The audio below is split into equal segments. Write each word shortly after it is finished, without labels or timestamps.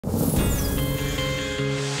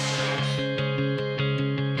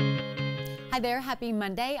Hi there, happy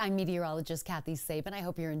Monday. I'm meteorologist Kathy Sabin. I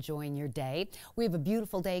hope you're enjoying your day. We have a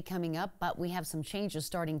beautiful day coming up, but we have some changes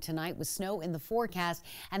starting tonight with snow in the forecast,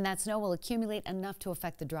 and that snow will accumulate enough to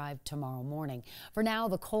affect the drive tomorrow morning. For now,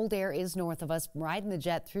 the cold air is north of us, riding the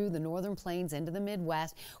jet through the northern plains into the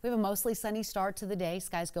Midwest. We have a mostly sunny start to the day.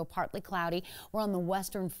 Skies go partly cloudy. We're on the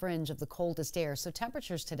western fringe of the coldest air, so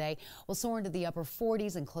temperatures today will soar into the upper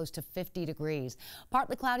 40s and close to 50 degrees.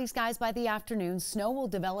 Partly cloudy skies by the afternoon. Snow will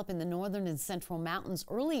develop in the northern and central mountains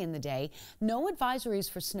early in the day. No advisories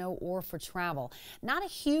for snow or for travel. Not a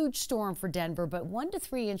huge storm for Denver, but 1 to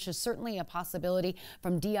 3 inches certainly a possibility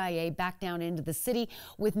from DIA back down into the city,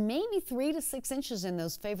 with maybe 3 to 6 inches in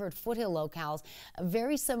those favored foothill locales. A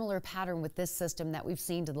very similar pattern with this system that we've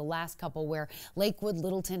seen to the last couple, where Lakewood,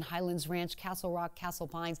 Littleton, Highlands Ranch, Castle Rock, Castle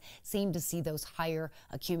Pines seem to see those higher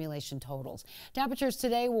accumulation totals. Temperatures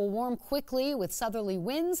today will warm quickly with southerly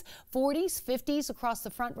winds, 40s, 50s across the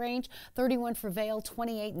Front Range, 31 for Vail,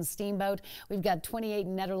 28 in Steamboat. We've got 28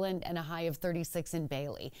 in Nederland and a high of 36 in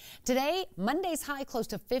Bailey. Today, Monday's high close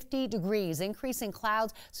to 50 degrees. Increasing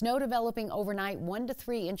clouds, snow developing overnight, 1 to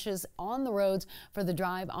 3 inches on the roads for the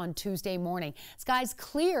drive on Tuesday morning. Skies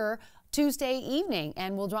clear Tuesday evening,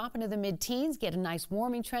 and we'll drop into the mid-teens, get a nice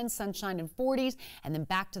warming trend, sunshine in 40s, and then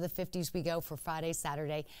back to the 50s we go for Friday,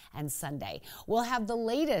 Saturday, and Sunday. We'll have the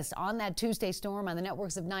latest on that Tuesday storm on the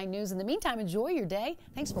networks of 9 News. In the meantime, enjoy your day.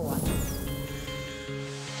 Thanks for watching.